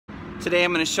Today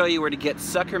I'm going to show you where to get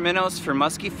sucker minnows for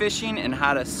muskie fishing and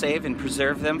how to save and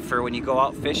preserve them for when you go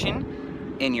out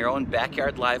fishing in your own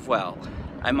backyard live well.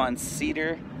 I'm on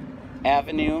Cedar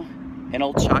Avenue and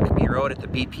Old Chocopee Road at the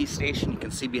BP station. You can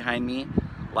see behind me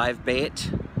live bait,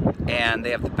 and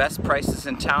they have the best prices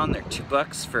in town. They're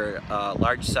 $2 for a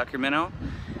large sucker minnow.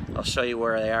 I'll show you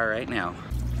where they are right now.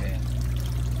 Okay,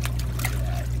 look at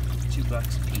that, $2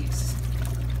 a piece.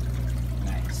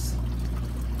 Nice.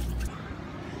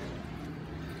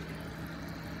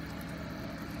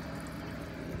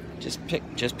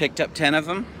 Just picked up 10 of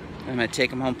them. I'm gonna take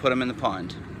them home, put them in the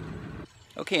pond.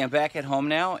 Okay, I'm back at home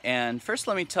now, and first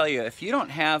let me tell you, if you don't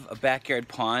have a backyard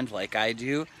pond like I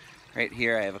do, right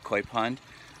here I have a koi pond,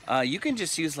 you can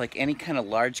just use like any kind of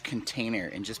large container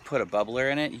and just put a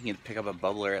bubbler in it. You can pick up a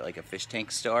bubbler at like a fish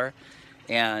tank store,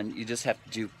 and you just have to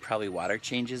do probably water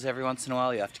changes every once in a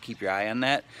while. You have to keep your eye on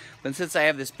that. But since I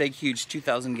have this big huge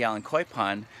 2,000 gallon koi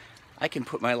pond, I can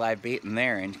put my live bait in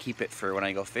there and keep it for when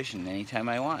I go fishing anytime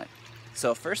I want.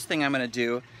 So first thing I'm going to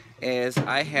do is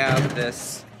I have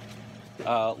this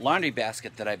laundry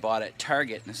basket that I bought at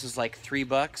Target. This is like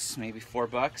 $3, maybe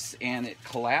 $4, and it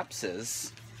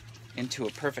collapses into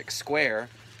a perfect square.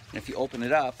 And if you open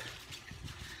it up,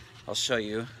 I'll show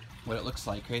you what it looks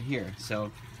like right here.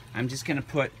 So I'm just going to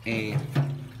put a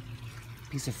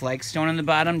piece of flagstone on the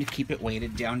bottom to keep it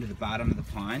weighted down to the bottom of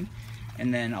the pond.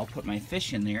 And then I'll put my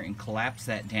fish in there and collapse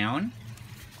that down.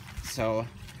 So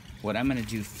what I'm going to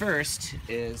do first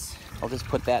is I'll just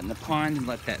put that in the pond and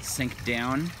let that sink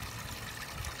down.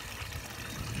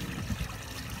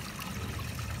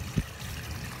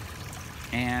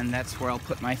 And that's where I'll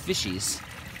put my fishies.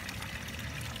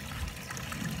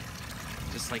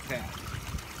 Just like that.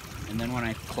 And then when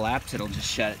I collapse, it'll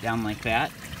just shut it down like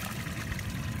that.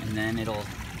 And then it'll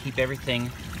keep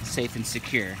everything safe and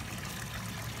secure.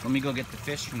 Let me go get the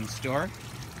fish from the store.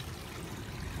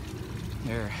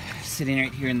 They're sitting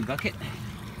right here in the bucket.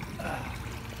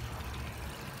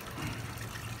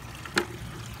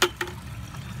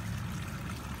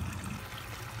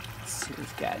 Let's see what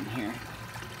we've got in here.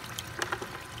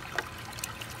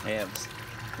 They have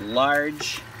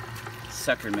large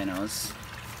sucker minnows.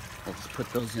 We'll just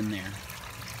put those in there,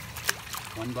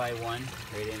 one by one,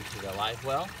 right into the live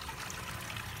well.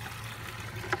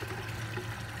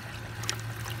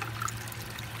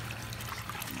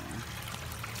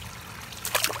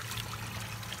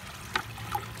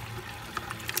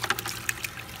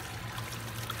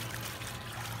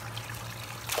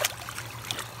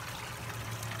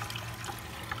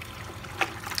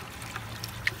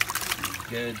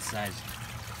 Good size.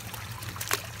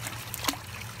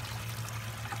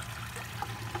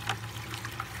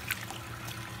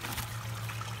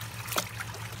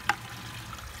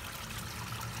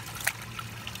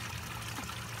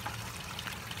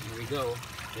 Here we go.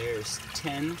 There's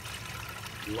 10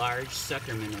 large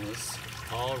sucker minnows,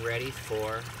 all ready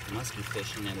for muskie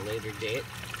fishing at a later date.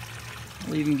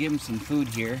 We'll even give them some food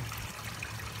here.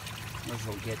 Those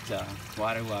will get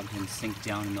waterlogged and sink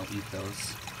down, and they'll eat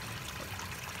those.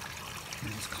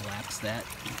 And just collapse that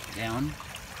down.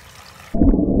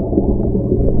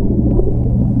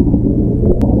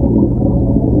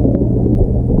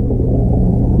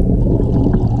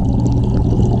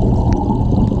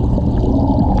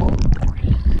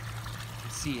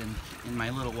 See, in my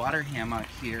little water hammock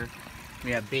here, we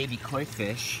have baby koi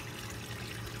fish.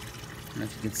 I don't know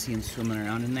if you can see them swimming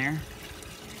around in there.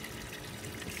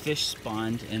 The fish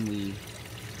spawned, and we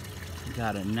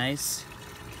got a nice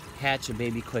hatch of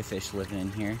baby koi fish living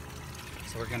in here.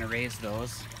 So we're gonna raise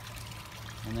those.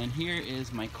 And then here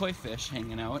is my koi fish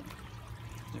hanging out.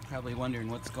 They're probably wondering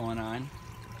what's going on.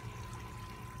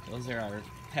 Those are our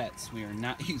pets. We are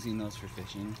not using those for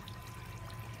fishing.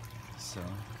 So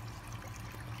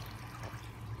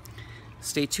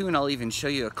stay tuned, I'll even show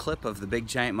you a clip of the big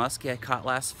giant muskie I caught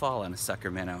last fall on a sucker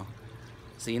minnow.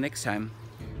 See you next time.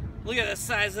 Look at the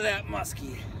size of that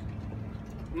muskie.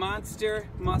 Monster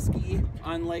muskie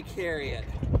on Lake Harriet.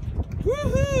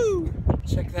 Woohoo!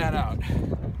 Check that out.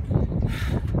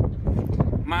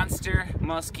 Monster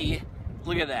muskie.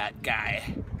 Look at that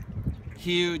guy.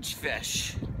 Huge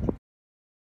fish.